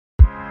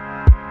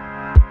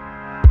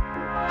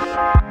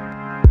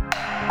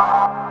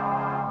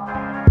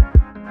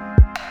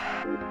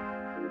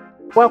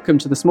Welcome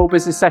to the Small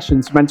Business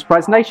Sessions from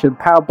Enterprise Nation,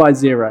 powered by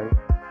Xero.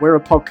 We're a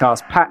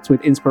podcast packed with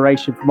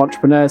inspiration from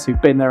entrepreneurs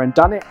who've been there and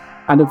done it,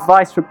 and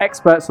advice from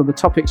experts on the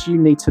topics you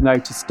need to know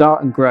to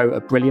start and grow a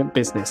brilliant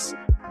business.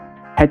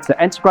 Head to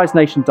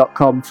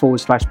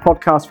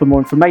enterprisenation.com/podcast for more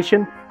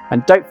information,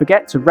 and don't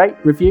forget to rate,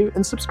 review,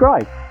 and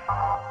subscribe.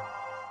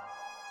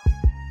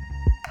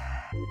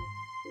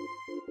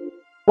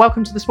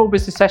 Welcome to the Small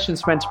Business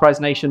Sessions from Enterprise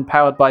Nation,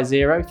 powered by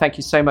Xero. Thank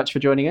you so much for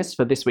joining us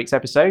for this week's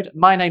episode.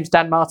 My name's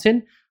Dan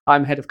Martin.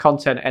 I'm Head of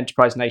Content at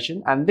Enterprise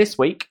Nation. And this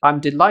week,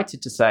 I'm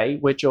delighted to say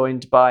we're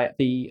joined by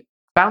the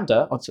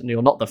founder, or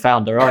you're not the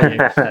founder, are you?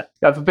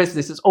 Of a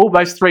business that's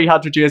almost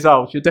 300 years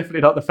old. You're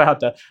definitely not the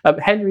founder.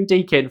 Henry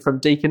Deakin from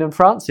Deakin and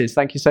Francis.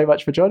 Thank you so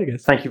much for joining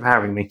us. Thank you for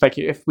having me. Thank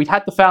you. If we'd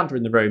had the founder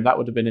in the room, that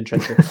would have been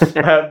interesting.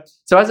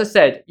 So as I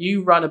said,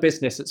 you run a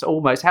business that's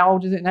almost, how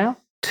old is it now?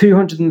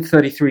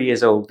 233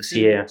 years old this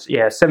year.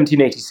 Yeah,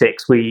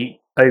 1786 we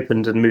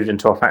opened and moved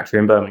into our factory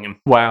in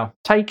Birmingham. Wow.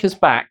 Take us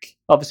back.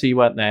 Obviously you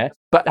weren't there,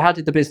 but how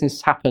did the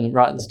business happen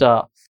right at the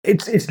start?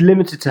 It's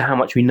limited to how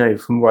much we know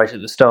from right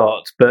at the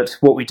start, but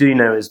what we do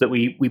know is that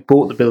we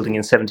bought the building in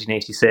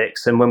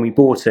 1786, and when we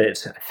bought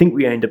it, I think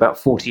we owned about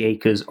 40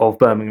 acres of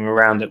Birmingham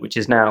around it, which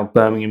is now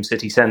Birmingham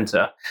city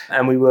centre.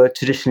 And we were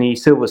traditionally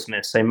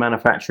silversmiths, so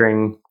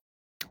manufacturing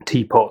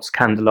teapots,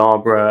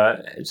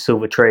 candelabra,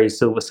 silver trays,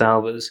 silver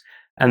salvers.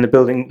 And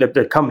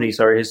the company,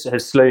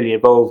 has slowly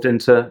evolved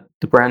into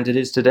the brand it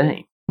is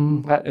today.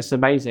 That is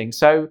amazing.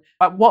 So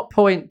at what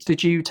point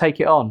did you take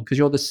it on? Because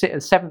you're the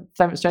seventh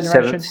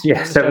generation?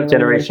 Seventh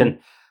generation.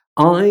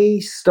 I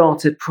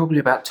started probably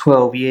about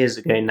 12 years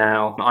ago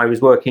now. I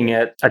was working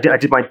I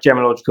did my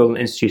Gemological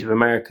Institute of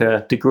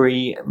America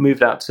degree,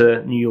 moved out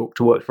to New York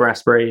to work for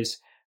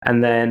Aspreys,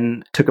 and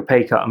then took a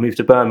pay cut and moved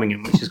to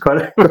Birmingham, which is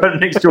quite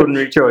an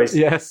extraordinary choice.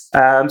 Yes.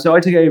 So I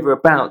took over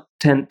about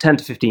 10 to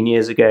 15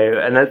 years ago,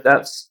 and at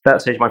that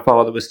stage my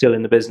father was still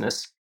in the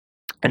business,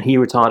 and he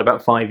retired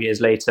about 5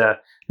 years later,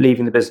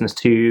 leaving the business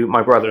to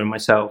my brother and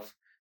myself,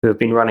 who have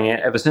been running it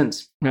ever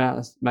since. Yeah,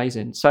 that's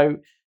amazing. So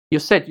you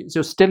said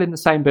you're still in the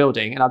same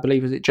building, and I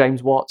believe was it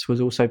James Watts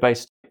was also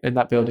based in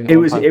that building? It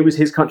was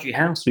his country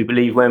house, we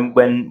believe, when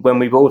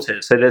we bought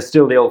it. So there's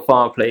still the old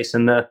fireplace,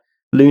 and the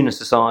Lunar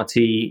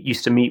Society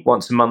used to meet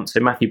once a month. So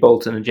Matthew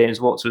Bolton and James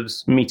Watts would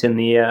meet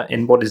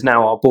in what is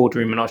now our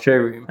boardroom and our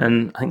showroom.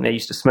 And I think they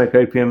used to smoke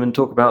opium and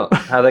talk about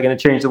how they're going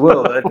to change the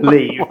world, I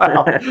believe.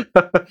 Wow.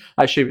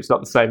 I assume it's not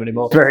the same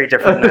anymore. It's very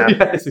different now.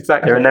 Yes,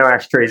 exactly. There are no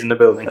ashtrays in the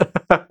building.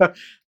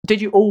 Did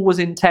you always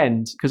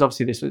intend, because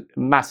obviously this was a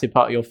massive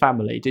part of your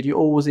family, did you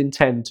always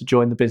intend to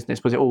join the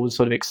business? Was it always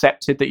sort of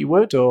accepted that you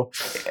would, or?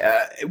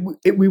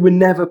 We were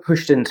never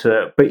pushed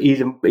into it, but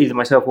either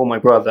myself or my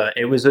brother.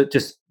 It was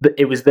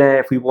it was there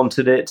if we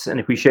wanted it, and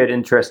if we showed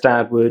interest,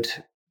 Dad would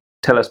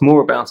tell us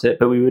more about it,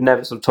 but we were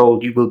never sort of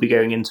told you will be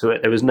going into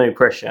it. There was no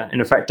pressure. And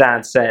in fact,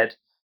 Dad said,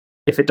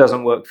 if it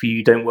doesn't work for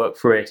you, don't work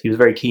for it. He was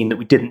very keen that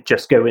we didn't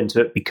just go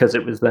into it because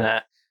it was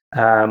there.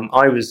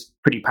 I was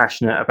pretty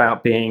passionate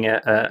about being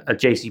a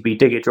JCB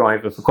digger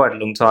driver for quite a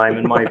long time,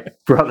 and my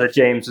brother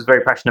James was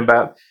very passionate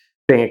about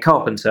being a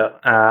carpenter,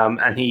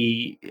 and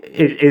he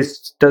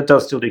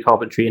does still do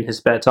carpentry in his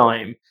spare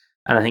time.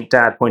 And I think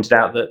Dad pointed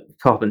out that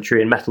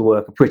carpentry and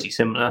metalwork are pretty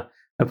similar,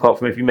 apart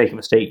from if you make a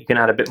mistake, you can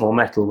add a bit more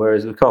metal,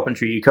 whereas with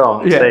carpentry you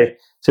can't. Yeah.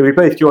 So we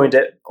both joined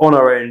it on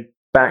our own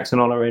backs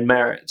and on our own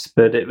merits,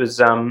 but it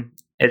was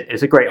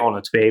it's a great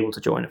honour to be able to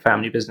join a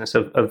family business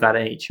of that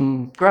age.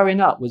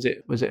 Growing up, was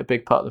it a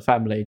big part of the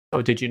family,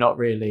 or did you not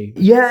really?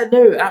 Yeah,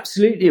 no,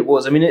 absolutely it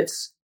was. I mean,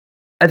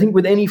 I think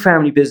with any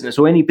family business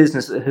or any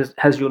business that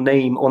has your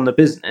name on the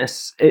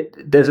business,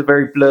 there's a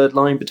very blurred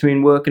line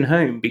between work and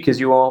home,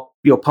 because you're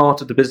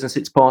part of the business,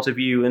 it's part of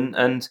you,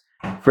 and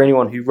for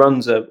anyone who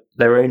runs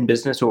their own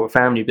business or a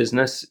family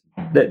business,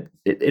 that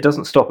it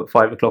doesn't stop at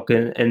 5 o'clock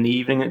in the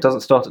evening, it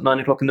doesn't start at 9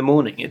 o'clock in the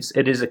morning.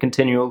 It is a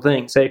continual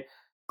thing. So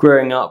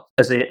growing up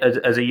as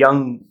a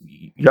young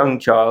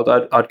child,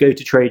 I'd go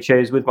to trade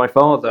shows with my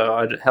father.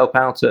 I'd help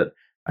out I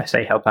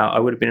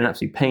would have been an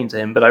absolute pain to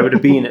him, but I would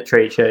have been at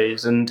trade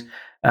shows and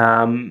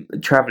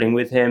traveling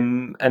with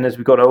him. And as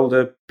we got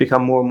older,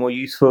 become more and more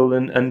useful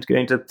and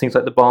going to things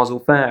like the Basel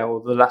Fair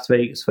or the Las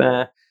Vegas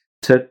Fair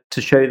to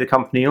show the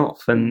company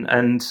off.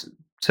 And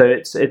so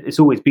it's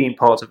always been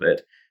part of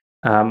it.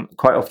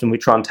 Quite often we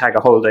try and tag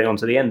a holiday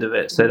onto the end of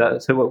it.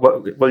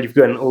 Well, you've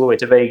gone all the way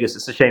to Vegas.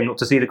 It's a shame not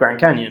to see the Grand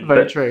Canyon.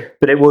 Very true.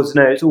 But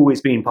it's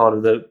always been part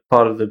of the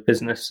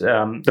business.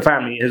 The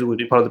family has always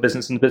been part of the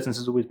business, and the business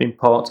has always been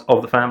part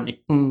of the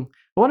family.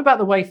 What about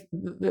the way,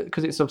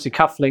 because it's obviously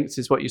cufflinks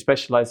is what you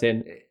specialise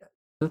in,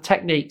 the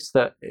techniques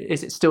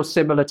is it still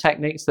similar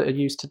techniques that are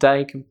used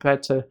today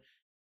compared to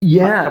a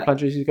couple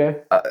hundred years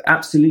ago?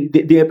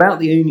 Absolutely. About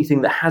the only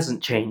thing that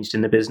hasn't changed in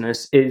the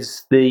business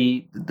is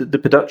the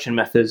production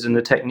methods and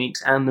the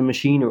techniques and the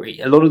machinery.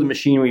 A lot of the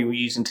machinery we're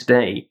using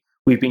today,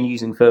 we've been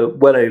using for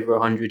well over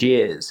 100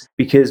 years,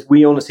 because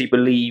we honestly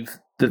believe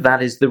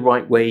that is the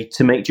right way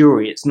to make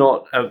jewellery. It's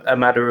not a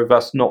matter of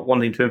us not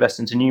wanting to invest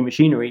into new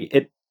machinery.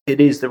 It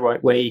is the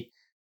right way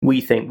we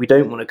think we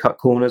don't want to cut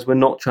corners. We're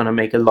not trying to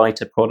make a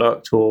lighter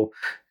product or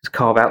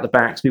carve out the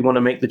backs. We want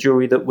to make the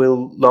jewelry that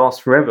will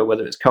last forever,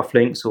 whether it's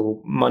cufflinks or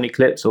money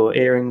clips or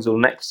earrings or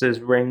necklaces,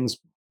 rings,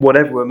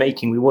 whatever we're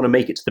making. We want to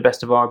make it to the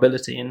best of our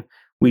ability. And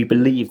we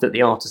believe that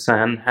the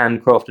artisan,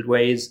 handcrafted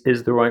way is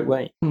the right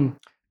way.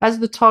 Has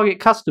the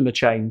target customer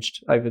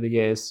changed over the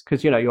years?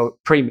 Because, you're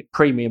a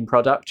premium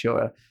product, you're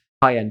a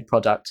high-end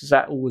product. Has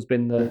that always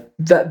been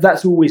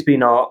That's always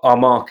been our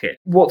market.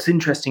 What's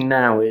interesting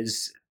now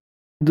is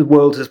the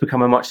world has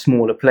become a much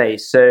smaller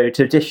place. So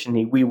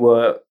traditionally, we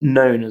were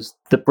known as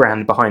the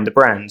brand behind the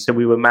brand. So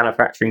we were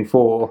manufacturing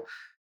for,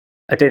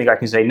 I don't think I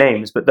can say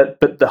names, but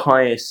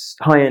the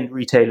high-end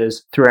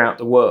retailers throughout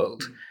the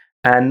world.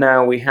 And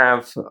now we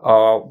have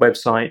our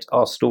website,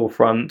 our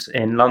storefront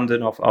in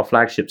London, our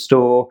flagship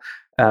store.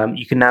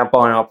 You can now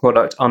buy our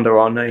product under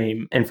our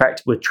name. In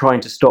fact, we're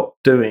trying to stop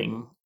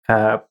doing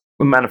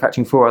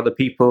manufacturing for other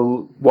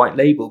people, white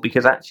label,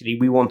 because actually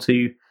we want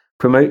to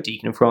promote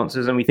Deacon &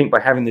 Francis, and we think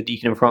by having the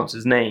Deacon &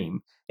 Francis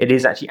name, it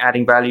is actually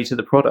adding value to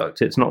the product.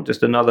 It's not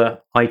just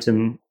another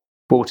item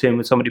bought in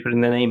with somebody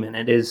putting their name in.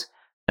 It is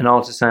an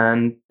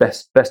artisan,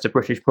 best of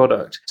British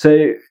product.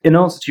 So in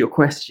answer to your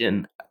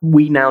question,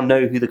 we now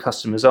know who the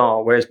customers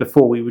are, whereas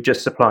before we were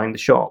just supplying the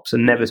shops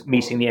and never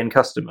meeting the end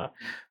customer.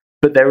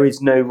 But there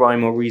is no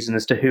rhyme or reason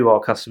as to who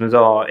our customers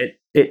are.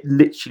 It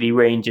literally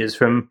ranges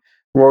from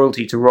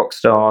royalty to rock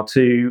star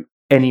to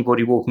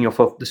anybody walking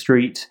off the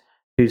street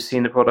who's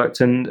seen the product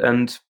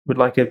and would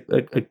like a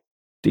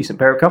decent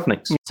pair of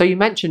cufflinks. So you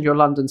mentioned your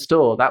London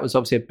store. That was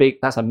obviously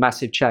that's a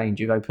massive change.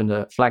 You've opened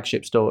a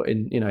flagship store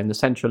in the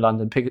central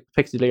London,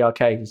 Piccadilly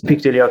Arcade, isn't it?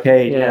 Piccadilly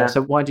Arcade, yeah.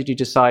 So why did you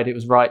decide it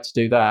was right to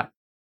do that?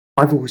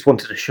 I've always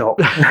wanted a shop.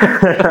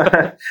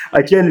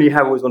 I generally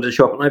have always wanted a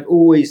shop, and I've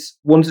always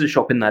wanted a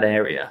shop in that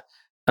area.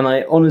 And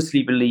I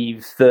honestly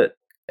believe that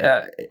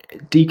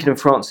Deacon &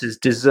 Francis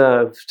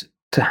deserved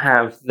to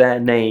have their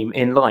name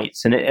in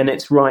lights, and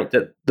it's right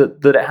that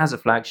it has a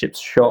flagship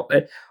shop.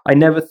 I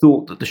never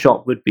thought that the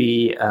shop would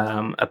be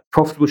a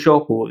profitable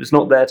shop, or it was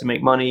not there to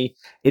make money.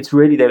 It's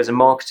really there as a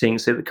marketing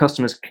so that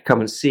customers can come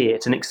and see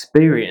it and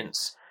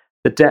experience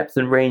the depth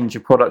and range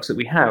of products that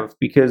we have,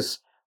 because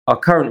our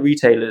current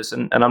retailers,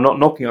 and I'm not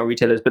knocking our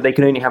retailers, but they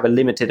can only have a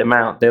limited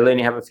amount. They'll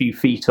only have a few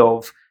feet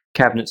of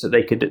cabinets that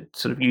they could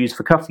sort of use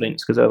for cufflinks,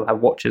 because they'll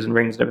have watches and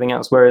rings and everything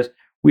else, whereas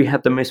we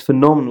had the most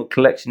phenomenal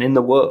collection in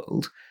the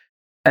world,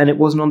 and it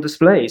wasn't on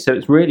display. So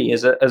it's really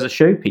as a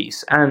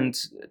showpiece and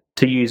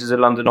to use as a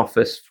London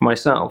office for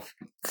myself.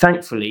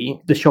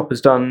 Thankfully, the shop has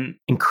done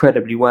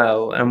incredibly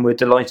well, and we're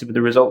delighted with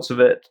the results of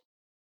it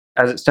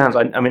as it stands.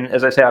 I mean,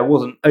 as I say, I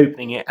wasn't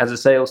opening it as a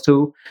sales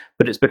tool,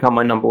 but it's become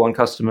my number one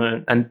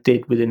customer, and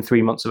did within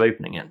 3 months of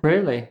opening it.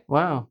 Really?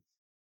 Wow.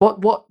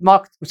 What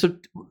market?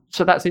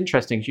 So that's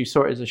interesting, because you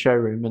saw it as a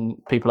showroom and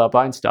people are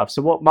buying stuff.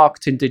 So what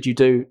marketing did you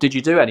do? Did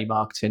you do any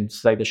marketing to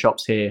say the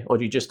shop's here, or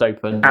did you just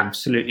open?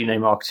 Absolutely no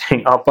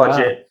marketing. Our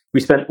budget, we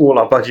spent all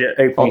our budget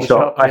opening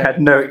shop. Yeah. I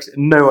had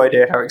no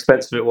idea how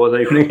expensive it was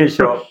opening a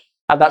shop.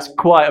 And that's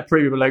quite a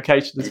premium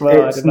location as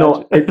well. It's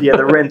not.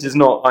 The rent is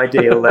not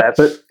ideal there.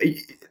 But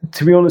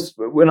to be honest,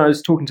 when I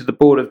was talking to the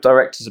board of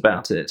directors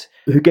about it,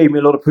 who gave me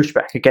a lot of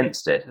pushback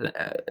against it,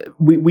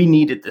 we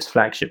needed this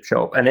flagship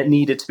shop, and it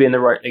needed to be in the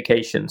right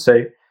location.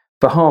 So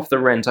for half the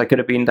rent, I could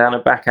have been down a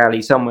back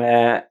alley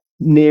somewhere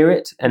near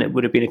it, and it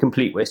would have been a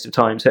complete waste of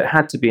time. So it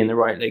had to be in the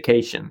right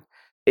location.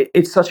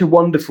 It's such a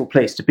wonderful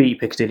place to be,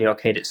 Piccadilly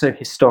Arcade. It's so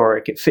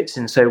historic. It fits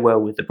in so well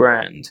with the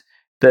brand.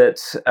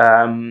 That's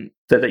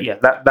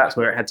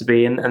where it had to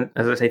be, and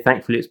as I say,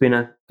 thankfully it's been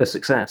a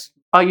success.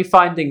 Are you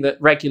finding that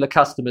regular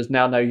customers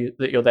now know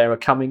that you're there, are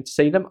coming to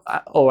see them,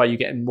 or are you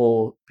getting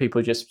more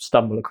people just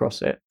stumble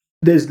across it?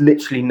 There's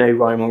literally no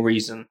rhyme or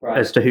reason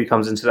as to who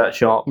comes into that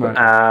shop.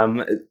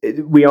 Right.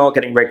 We are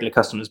getting regular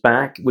customers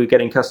back. We're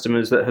getting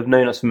customers that have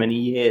known us for many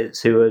years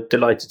who are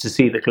delighted to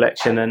see the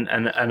collection and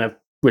are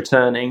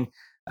returning.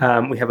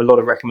 We have a lot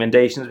of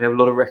recommendations. We have a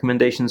lot of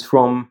recommendations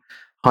from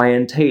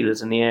high-end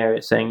tailors in the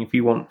area saying, if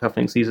you want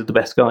cufflinks, these are the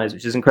best guys,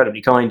 which is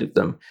incredibly kind of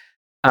them.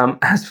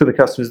 As for the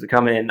customers that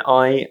come in,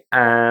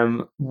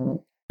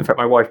 in fact,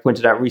 my wife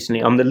pointed out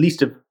recently, I'm the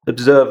least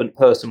observant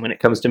person when it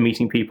comes to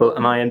meeting people,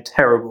 and I am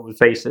terrible with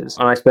faces.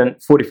 And I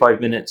spent 45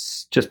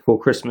 minutes just before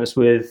Christmas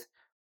with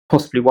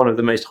possibly one of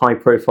the most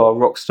high-profile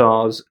rock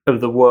stars of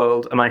the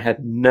world, and I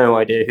had no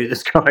idea who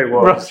this guy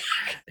was.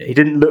 Right. He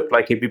didn't look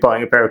like he'd be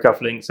buying a pair of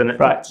cufflinks, and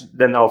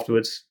then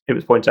afterwards it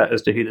was pointed out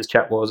as to who this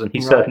chap was, and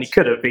he certainly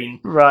could have been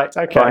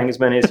buying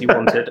as many as he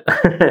wanted.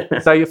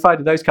 So you're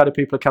finding those kind of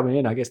people are coming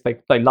in. I guess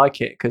they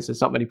like it because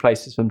there's not many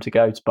places for them to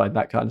go to buy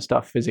that kind of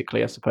stuff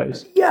physically, I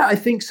suppose. Yeah, I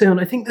think so, and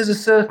I think there's a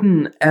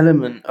certain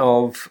element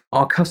of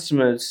our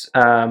customers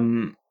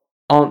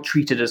aren't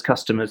treated as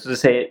customers. As I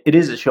say, it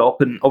is a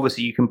shop, and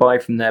obviously you can buy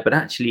from there, but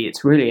actually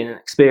it's really an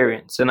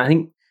experience. And I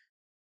think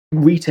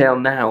retail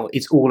now,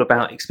 it's all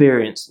about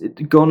experience.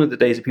 Gone are the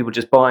days of people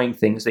just buying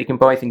things. They can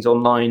buy things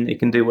online, they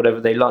can do whatever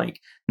they like.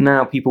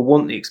 Now people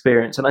want the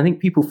experience, and I think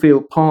people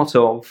feel part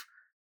of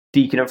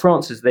Deacon and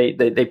Francis,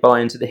 they buy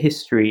into the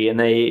history,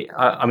 and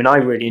I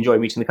really enjoy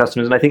meeting the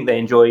customers, and I think they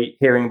enjoy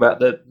hearing about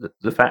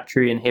the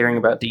factory and hearing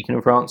about Deacon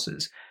and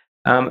Francis.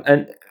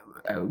 And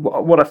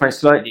what I find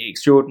slightly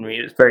extraordinary,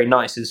 it's very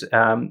nice, is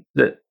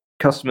that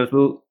customers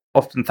will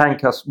often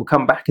will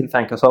come back and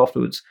thank us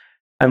afterwards,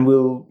 and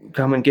we'll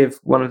come and give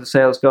one of the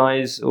sales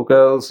guys or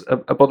girls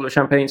a bottle of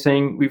champagne,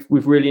 saying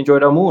we've really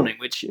enjoyed our morning,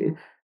 which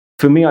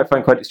for me I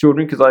find quite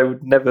extraordinary, because I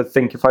would never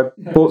think, if I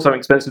bought something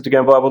expensive, to go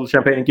and buy a bottle of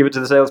champagne and give it to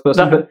the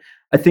salesperson. No. But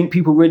I think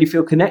people really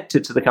feel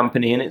connected to the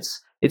company, and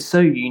it's so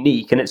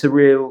unique, and it's a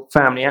real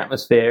family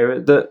atmosphere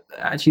that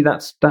actually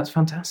that's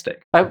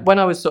fantastic. When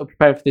I was sort of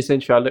preparing for this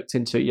interview, I looked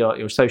into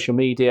your social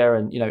media,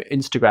 and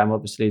Instagram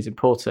obviously is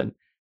important.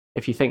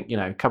 If you think,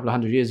 a couple of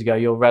 100 years ago,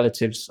 your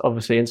relatives,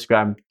 obviously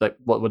Instagram, like,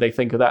 what would they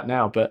think of that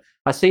now? But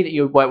I see that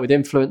you work with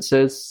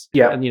influencers,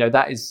 and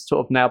that is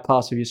sort of now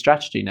part of your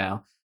strategy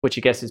now, which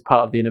I guess is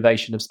part of the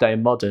innovation of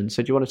staying modern.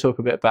 So do you want to talk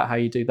a bit about how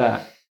you do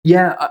that?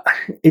 Yeah,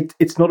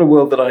 it's not a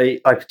world that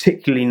I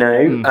particularly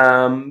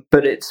know,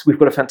 but we've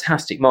got a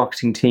fantastic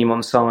marketing team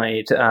on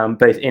side,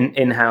 both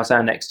in-house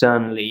and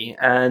externally,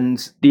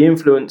 and the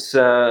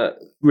influencer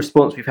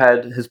response we've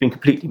had has been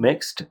completely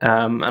mixed,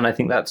 and I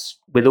think that's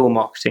with all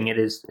marketing, it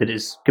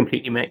is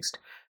completely mixed.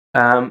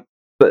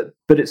 But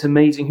it's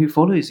amazing who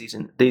follows the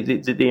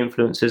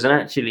influencers, and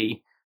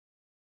actually,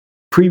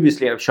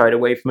 previously I've shied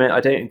away from it.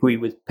 I don't agree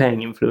with paying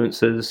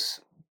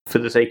influencers for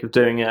the sake of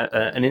doing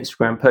an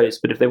Instagram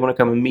post, but if they want to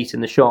come and meet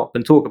in the shop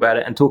and talk about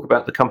it and talk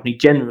about the company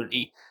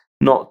generally,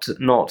 not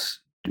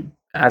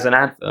as an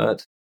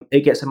advert,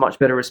 it gets a much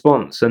better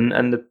response.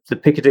 And the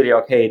Piccadilly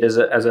Arcade as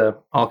a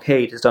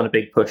arcade has done a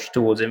big push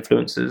towards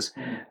influencers,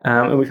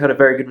 and we've had a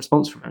very good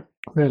response from it.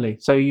 Really?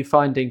 So you're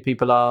finding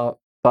people are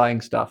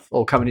buying stuff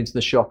or coming into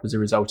the shop as a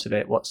result of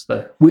it? What's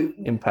the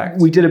impact?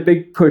 We did a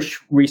big push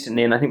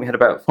recently, and I think we had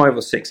about 5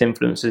 or 6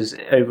 influencers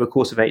over the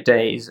course of 8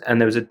 days,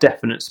 and there was a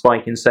definite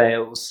spike in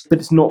sales. But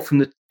it's not from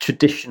the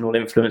traditional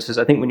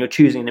influencers. I think when you're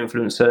choosing an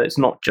influencer, it's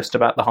not just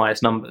about the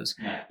highest numbers.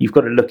 You've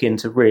got to look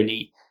into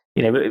really,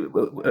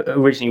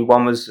 originally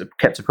one was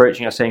kept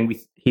approaching us saying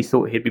he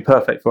thought he'd be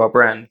perfect for our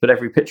brand, but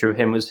every picture of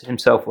him was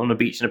himself on the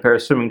beach in a pair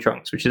of swimming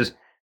trunks, which is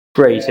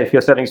great if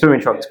you're selling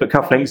swimming trunks, but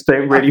cufflinks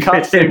don't really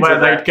fit in where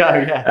they'd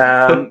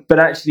go. But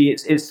actually,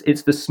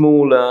 it's the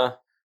smaller,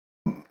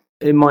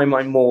 in my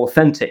mind, more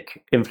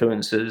authentic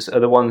influencers are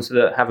the ones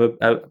that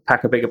have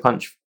pack a bigger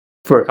punch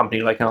for a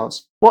company like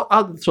ours. What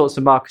other sorts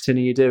of marketing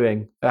are you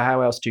doing? How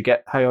else do you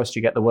get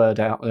the word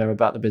out there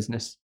about the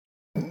business?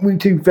 We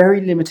do very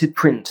limited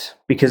print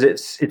because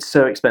it's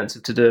so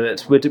expensive to do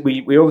it.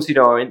 We obviously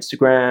do our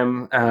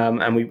Instagram,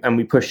 and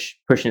we push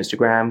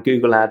Instagram,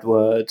 Google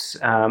AdWords,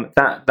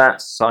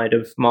 that side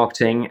of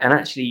marketing, and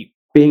actually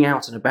being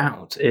out and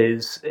about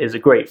is a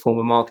great form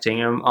of marketing.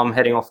 I'm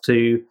heading off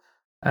to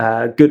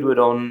Goodwood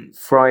on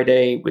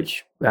Friday,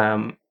 which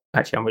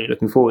actually I'm really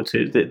looking forward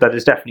to. That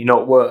is definitely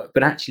not work,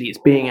 but actually it's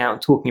being out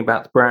and talking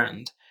about the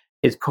brand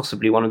is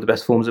possibly one of the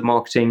best forms of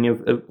marketing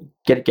of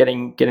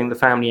getting the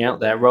family out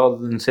there rather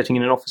than sitting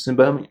in an office in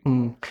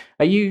Birmingham.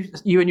 Are you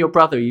and your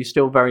brother, are you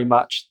still very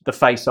much the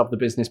face of the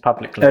business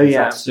publicly? Oh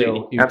yeah,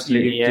 absolutely.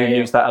 Absolutely. You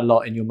use that a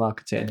lot in your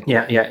marketing.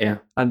 Yeah.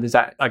 And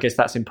I guess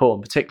that's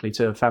important, particularly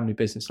to a family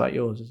business like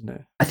yours, isn't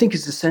it? I think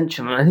it's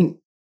essential, and I think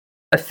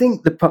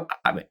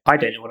I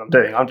don't know what I'm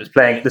doing. I'm just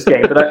playing this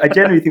game, but I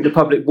generally think the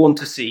public want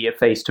to see a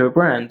face to a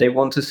brand. They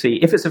want to see,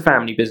 if it's a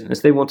family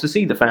business, they want to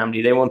see the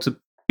family. They want to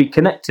be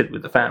connected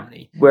with the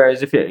family.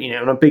 Whereas if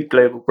on a big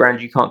global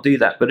brand, you can't do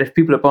that. But if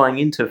people are buying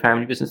into a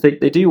family business, they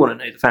do want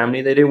to know the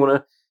family. They do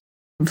want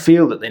to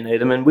feel that they know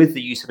them. And with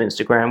the use of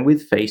Instagram,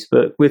 with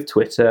Facebook, with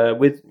Twitter,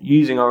 with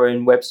using our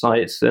own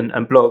websites and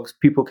blogs,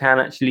 people can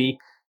actually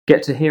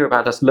get to hear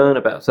about us, learn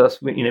about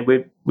us.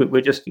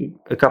 We're just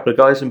a couple of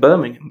guys in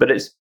Birmingham, but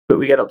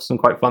we get up to some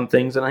quite fun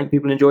things, and I think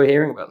people enjoy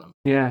hearing about them.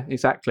 Yeah,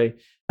 exactly.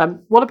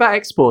 What about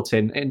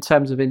exporting in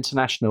terms of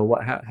international?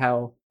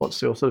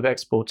 What's your sort of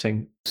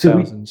exporting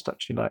sales and stuff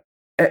you like?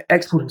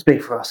 Exporting's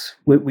big for us.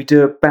 We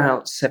do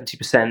about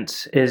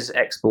 70% is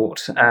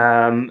export.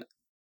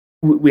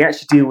 We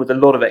actually deal with a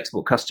lot of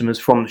export customers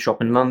from the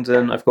shop in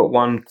London. I've got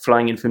one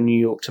flying in from New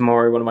York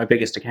tomorrow, one of my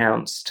biggest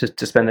accounts,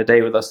 to spend a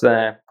day with us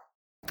there.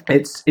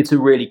 It's a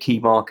really key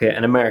market,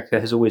 and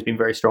America has always been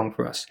very strong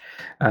for us.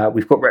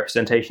 We've got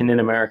representation in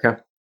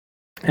America,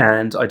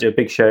 and I do a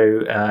big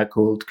show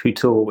called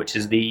Couture, which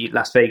is the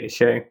Las Vegas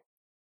show,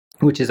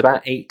 which is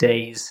about 8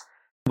 days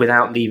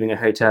without leaving a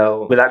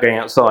hotel, without going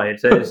outside.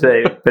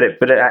 But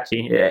it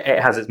actually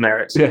has its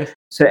merits. Yeah.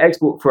 So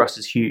export for us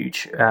is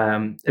huge.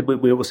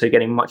 We're also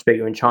getting much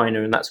bigger in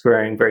China, and that's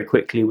growing very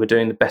quickly. We're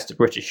doing the Best of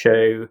British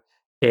show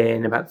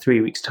in about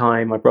 3 weeks'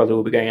 time. My brother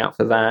will be going out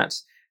for that.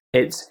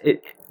 It's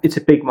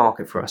a big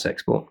market for us,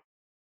 export.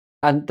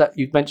 And that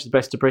you've mentioned the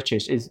Best of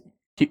British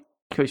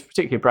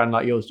particularly a brand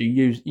like yours. Do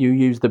you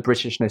use the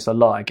Britishness a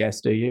lot? I guess,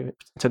 do you,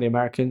 to the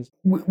Americans?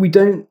 We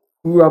don't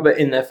rub it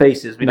in their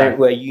faces. We don't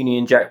wear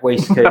Union Jack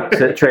waistcoats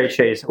at trade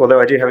shows, although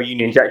I do have a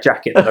Union Jack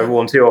jacket that I've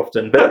worn too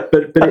often. But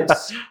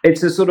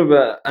it's a sort of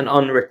an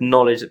unwritten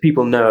knowledge that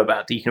people know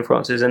about Deacon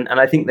Francis, and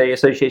I think they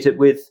associate it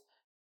with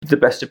the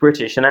best of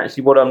British. And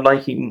actually, what I'm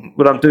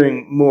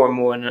doing more and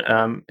more,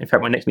 and in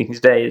fact, my next meeting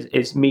today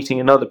is meeting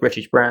another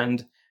British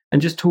brand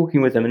and just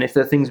talking with them, and if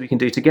there are things we can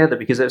do together,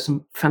 because there's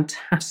some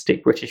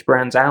fantastic British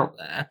brands out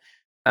there.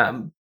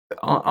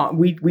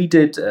 We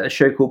did a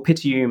show called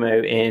Pitti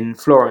in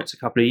Florence a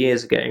couple of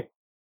years ago,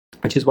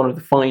 which is one of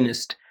the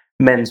finest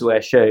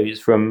menswear shows,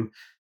 from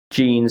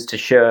jeans to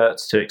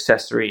shirts to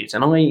accessories.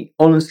 And I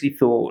honestly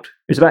thought,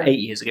 it was about 8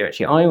 years ago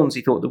actually, I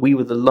honestly thought that we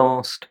were the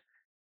last,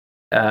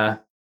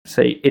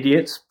 say,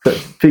 idiots, but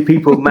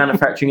people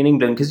manufacturing in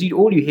England, because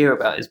all you hear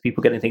about is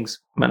people getting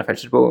things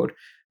manufactured abroad.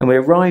 And we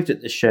arrived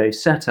at the show,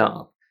 set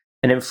up,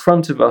 and in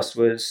front of us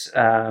was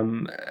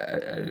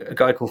a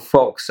guy called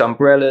Fox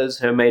Umbrellas,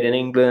 who are made in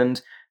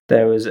England.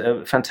 There was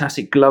a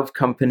fantastic glove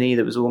company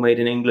that was all made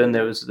in England.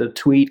 There was the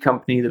tweed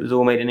company that was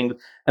all made in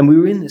England. And we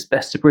were in this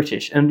Best of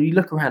British. And you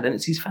look around and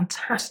it's these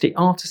fantastic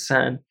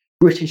artisan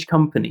British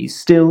companies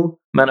still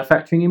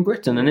manufacturing in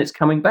Britain. And it's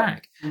coming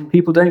back.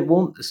 People don't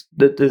want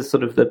the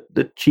sort of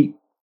the cheap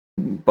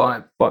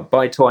buy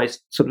twice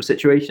sort of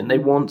situation. They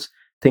want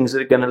things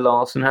that are going to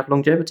last and have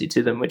longevity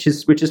to them, which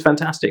is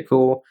fantastic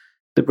for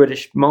the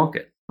British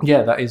market.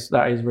 Yeah, that is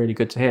really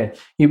good to hear.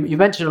 You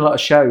mentioned a lot of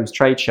shows,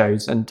 trade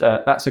shows, and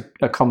that's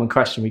a common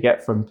question we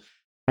get from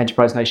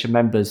Enterprise Nation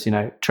members.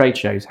 Trade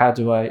shows. How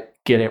do I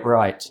get it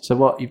right?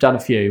 So, you've done a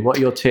few. What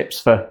are your tips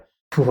for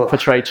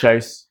trade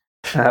shows?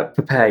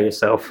 Prepare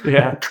yourself.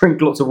 Yeah.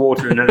 Drink lots of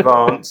water in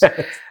advance.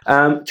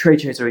 Trade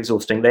shows are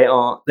exhausting. They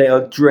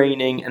are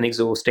draining and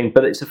exhausting,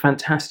 but it's a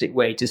fantastic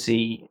way to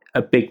see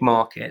a big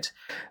market.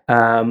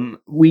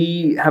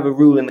 We have a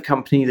rule in the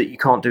company that you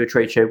can't do a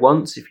trade show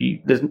once.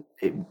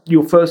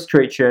 Your first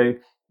trade show,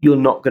 you're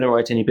not going to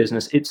write any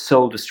business. It's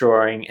soul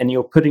destroying, and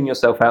you're putting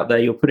yourself out there.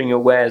 You're putting your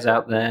wares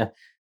out there.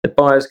 The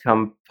buyers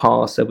come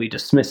past. They'll be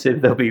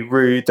dismissive. They'll be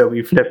rude. They'll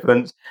be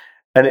flippant,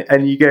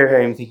 and you go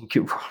home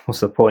thinking,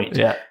 what's the point?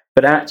 Yeah.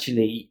 But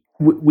actually,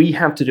 we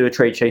have to do a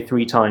trade show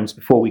 3 times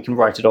before we can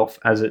write it off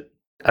as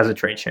a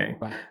trade show.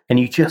 Right. And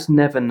you just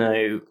never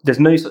know. There's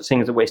no such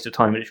thing as a waste of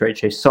time at a trade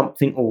show.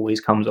 Something always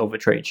comes of a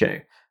trade show.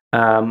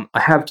 I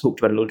have talked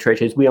about a lot of trade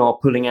shows. We are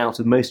pulling out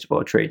of most of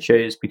our trade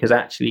shows because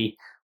actually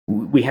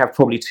we have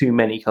probably too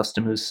many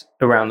customers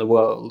around the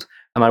world.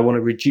 And I want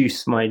to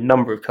reduce my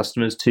number of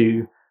customers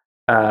to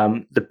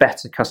the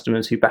better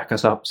customers who back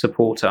us up,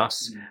 support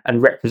us,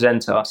 and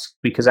represent us,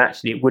 because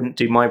actually it wouldn't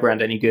do my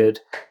brand any good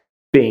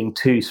being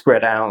too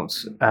spread out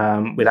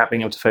without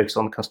being able to focus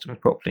on the customers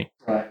properly.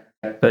 Right.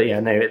 Okay. But yeah,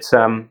 no, it's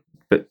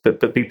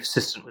but be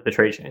persistent with the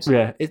trade shows.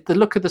 Yeah, it's the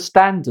look of the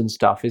stand and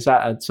stuff. Is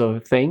that a sort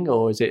of thing,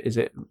 or is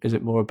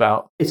it more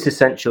about? It's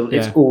essential.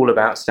 Yeah. It's all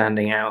about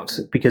standing out,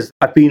 because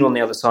I've been on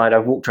the other side.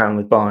 I've walked around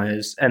with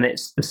buyers, and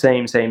it's the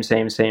same.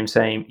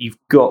 You've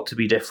got to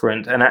be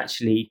different. And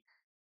actually,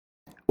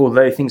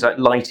 although things like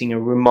lighting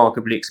are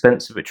remarkably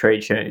expensive at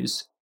trade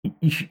shows,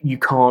 you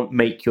can't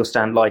make your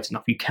stand light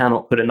enough. You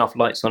cannot put enough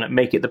lights on it.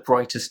 Make it the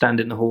brightest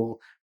stand in the hall.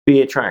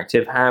 Be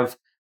attractive. Have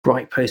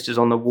bright posters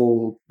on the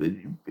wall.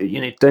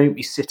 Don't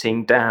be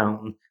sitting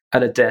down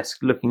at a desk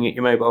looking at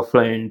your mobile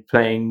phone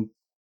playing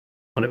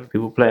whatever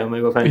people play on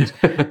mobile phones.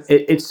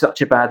 It's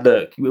such a bad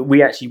look.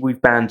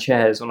 We've banned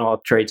chairs on our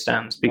trade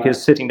stands,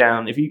 because sitting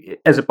down,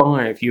 as a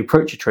buyer, if you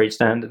approach a trade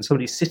stand and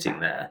somebody's sitting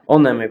there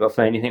on their mobile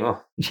phone, you think,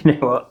 well, you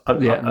know what?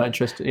 I'm not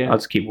interested. Yeah, I'll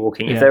just keep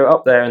walking. If they're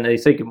up there and they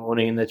say good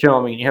morning and they're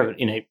charming, and you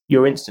haven't,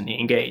 you're instantly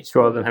engaged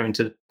rather than having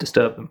to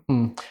disturb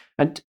them.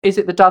 And is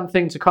it the done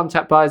thing to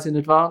contact buyers in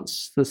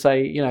advance to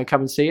say,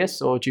 come and see us,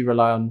 or do you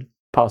rely on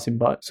passing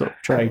by sort of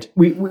trade?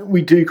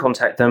 We do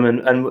contact them,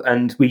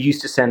 and we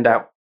used to send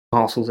out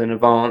parcels in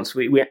advance.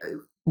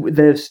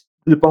 The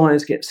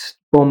buyers get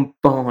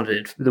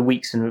bombarded for the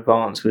weeks in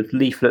advance with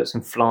leaflets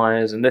and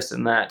flyers and this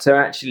and that. So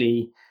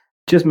actually,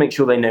 just make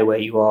sure they know where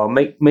you are.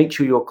 Make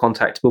sure you're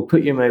contactable.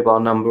 Put your mobile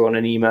number on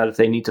an email if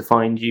they need to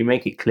find you.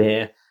 Make it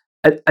clear.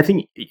 I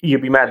think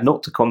you'd be mad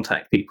not to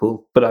contact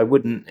people, but I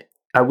wouldn't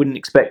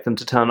expect them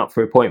to turn up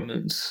for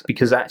appointments,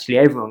 because actually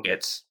everyone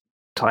gets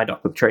tied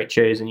up with trade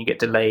shows and you get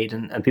delayed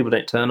and people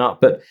don't turn up.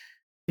 But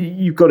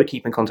you've got to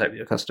keep in contact with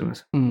your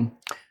customers.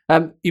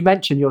 You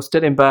mentioned you're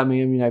still in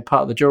Birmingham,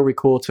 part of the Jewellery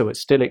Quarter, which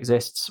still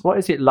exists. What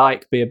is it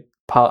like to be a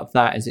part of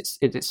that? Is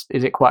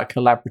it quite a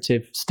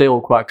collaborative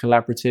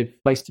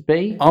place to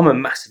be? I'm a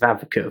massive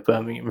advocate of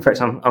Birmingham. In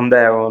fact, I'm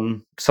there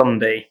on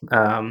Sunday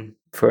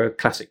for a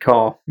classic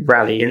car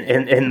rally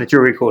in the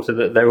Jewellery Quarter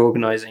that they're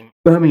organising.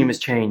 Birmingham has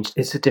changed.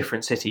 It's a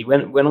different city.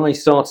 When I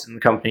started in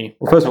the company,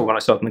 when I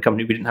started in the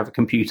company, we didn't have a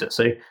computer.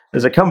 So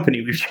as a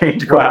company, we've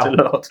changed quite a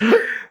lot.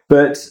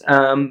 But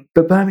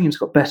Birmingham's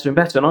got better and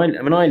better.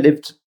 And I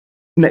lived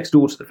next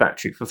door to the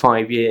factory for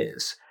 5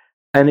 years,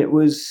 and it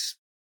was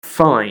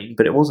fine,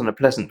 but it wasn't a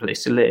pleasant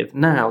place to live.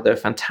 Now there are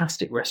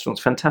fantastic restaurants,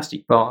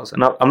 fantastic bars,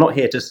 and I'm not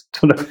here to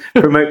sort of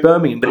promote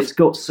Birmingham, but it's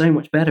got so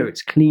much better.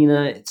 It's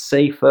cleaner, it's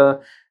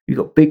safer. You've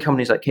got big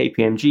companies like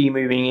KPMG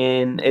moving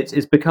in.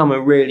 It's become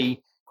a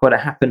really quite a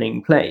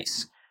happening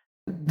place.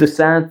 The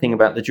sad thing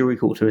about the jewelry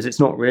quarter is it's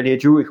not really a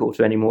jewelry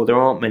quarter anymore. There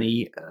aren't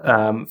many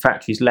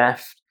factories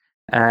left,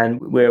 and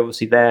we're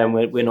obviously there and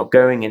we're not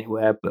going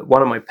anywhere. But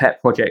one of my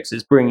pet projects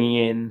is bringing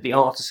in the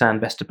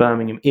Artisan Vesta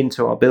Birmingham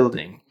into our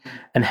building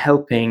and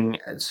helping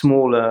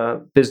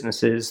smaller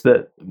businesses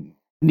that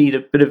need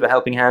a bit of a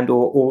helping hand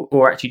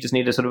or actually just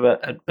need a sort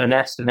of a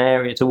nest, an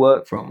area to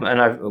work from.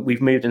 And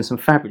we've moved in some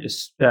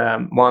fabulous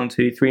 1,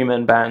 2, 3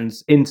 man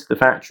bands into the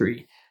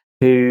factory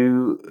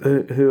who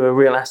are a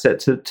real asset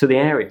to the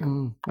area.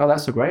 Oh,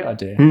 that's a great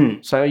idea.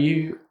 So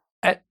you're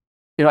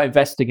not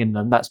investing in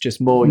them, that's just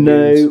more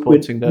you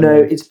supporting them? No,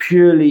 it's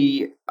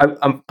purely,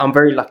 I'm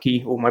very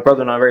lucky, or my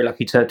brother and I are very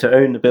lucky to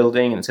own the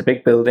building, and it's a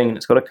big building, and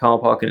it's got a car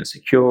park, and it's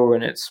secure,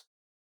 and it's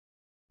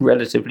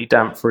relatively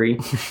damp free.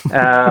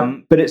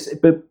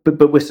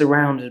 But we're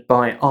surrounded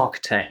by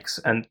architects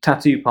and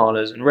tattoo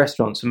parlors and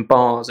restaurants and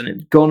bars, and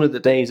it's gone are the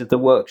days of the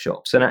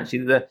workshops. And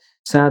actually,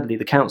 sadly,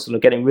 the council are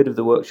getting rid of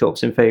the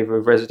workshops in favour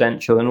of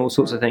residential and all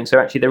sorts of things. So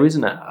actually, there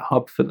isn't a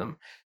hub for them.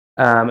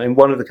 And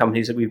one of the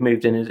companies that we've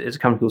moved in is a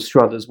company called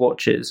Struthers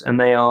Watches, and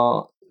they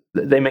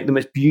make the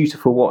most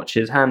beautiful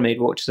watches, handmade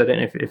watches. I don't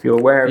know if you're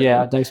aware of them.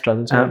 Yeah, those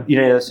Struthers.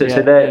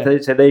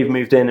 So they've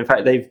moved in. In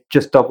fact, they've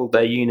just doubled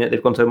their unit.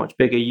 They've gone to a much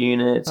bigger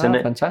unit.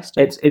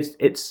 Fantastic.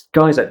 It's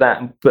guys like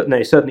that, but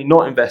no, certainly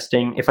not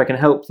investing. If I can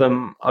help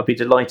them, I'd be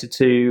delighted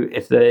to.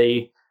 If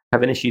they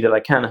have an issue that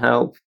I can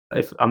help,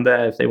 if I'm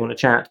there, if they want to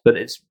chat, but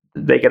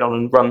they get on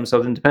and run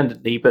themselves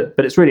independently. But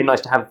it's really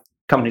nice to have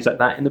companies like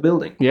that in the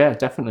building. Yeah,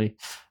 definitely.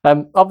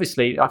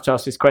 Obviously, I have to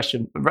ask this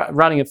question.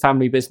 Running a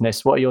family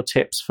business, what are your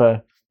tips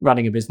for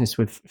running a business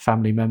with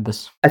family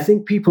members? I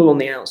think people on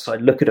the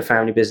outside look at a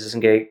family business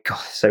and go,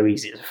 God, it's so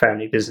easy. It's a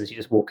family business. You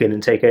just walk in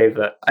and take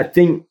over. I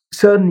think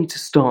certainly to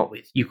start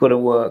with, you've got to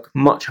work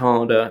much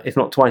harder, if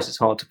not twice as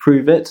hard, to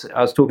prove it.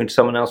 I was talking to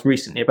someone else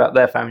recently about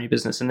their family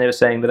business, and they were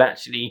saying that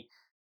actually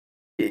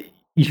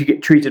you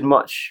get treated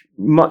much,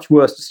 much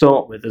worse to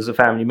start with as a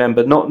family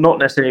member, not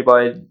necessarily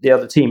by the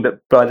other team,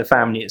 but by the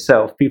family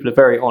itself. People are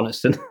very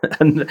honest,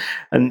 and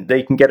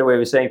they can get away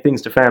with saying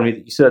things to family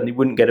that you certainly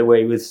wouldn't get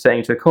away with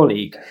saying to a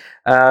colleague.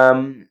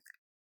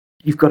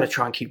 You've got to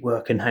try and keep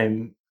work and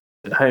home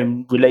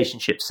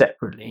relationships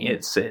separately.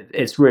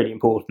 It's really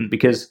important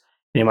because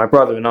my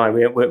brother and I,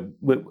 we're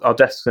our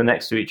desks are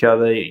next to each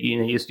other.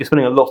 You're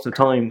spending a lot of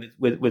time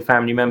with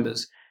family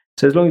members.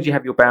 So as long as you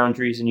have your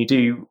boundaries and you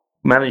do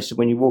manage to,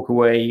 when you walk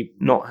away,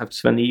 not have to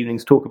spend the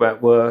evenings talk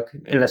about work,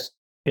 unless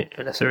there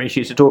are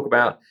issues to talk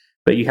about,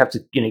 but you have to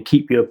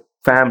keep your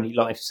family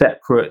life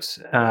separate,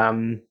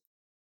 or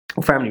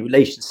family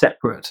relations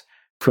separate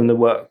from the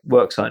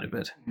work side of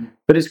it.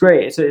 But it's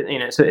great.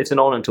 It's an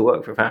honor to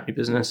work for a family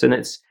business, and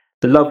it's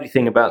the lovely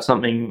thing about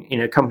something,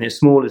 a company as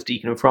small as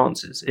Deacon and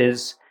Francis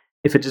is,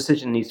 if a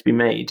decision needs to be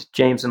made,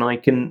 James and I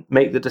can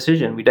make the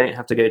decision. We don't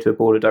have to go to a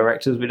board of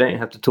directors. We don't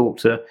have to talk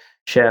to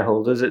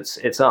shareholders.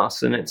 It's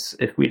us, and it's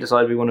if we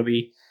decide we want to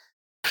be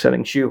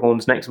selling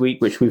shoehorns next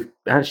week, which we've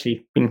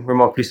actually been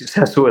remarkably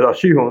successful with our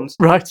shoehorns.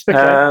 Right.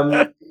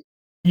 Okay.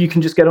 You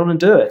can just get on and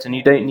do it, and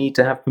you don't need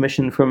to have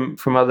permission from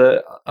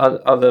other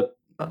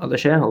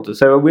shareholders.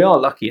 So we are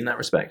lucky in that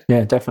respect.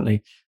 Yeah,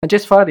 definitely. And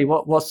just finally,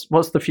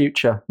 what's the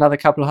future? Another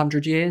couple of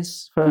 100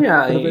 years? For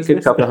a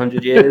good couple of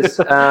 100 years.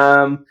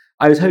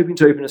 I was hoping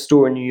to open a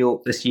store in New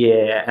York this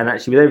year, and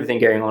actually with everything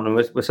going on, and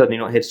we're certainly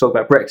not here to talk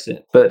about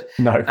Brexit, but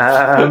no.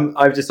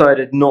 I've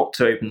decided not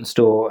to open the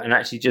store and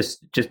actually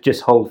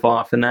just hold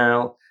fire for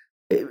now.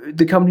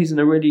 The company's in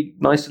a really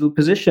nice little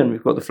position.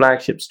 We've got the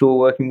flagship store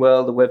working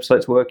well, the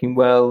website's working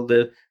well,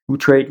 the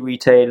trade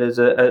retailers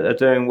are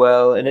doing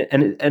well, and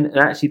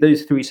actually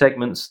those three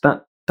segments,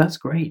 that's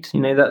great.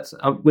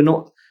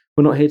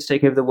 We're not here to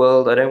take over the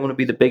world. I don't want to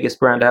be the biggest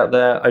brand out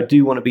there. I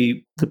do want to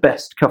be the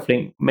best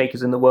cufflink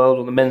makers in the world,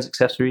 or the men's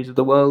accessories of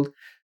the world.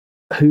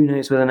 Who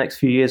knows where the next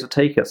few years will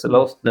take us? The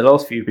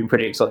last few have been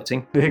pretty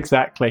exciting.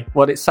 Exactly.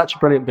 Well, it's such a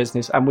brilliant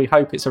business, and we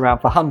hope it's around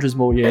for hundreds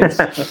more years.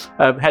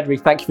 Henry,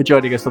 thank you for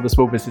joining us on the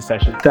Small Business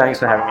Session. Thanks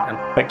for having me,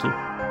 Dan. Thank you.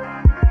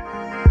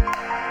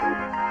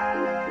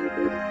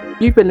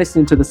 You've been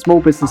listening to the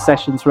Small Business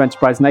Sessions for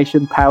Enterprise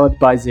Nation, powered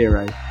by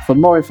Xero. For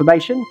more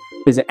information,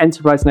 visit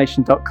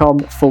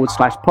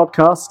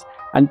enterprisenation.com/podcast.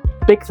 And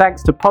big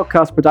thanks to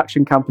podcast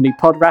production company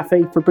Pod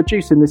Raffi for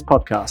producing this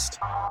podcast.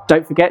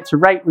 Don't forget to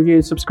rate, review,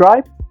 and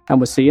subscribe, and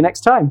we'll see you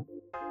next time.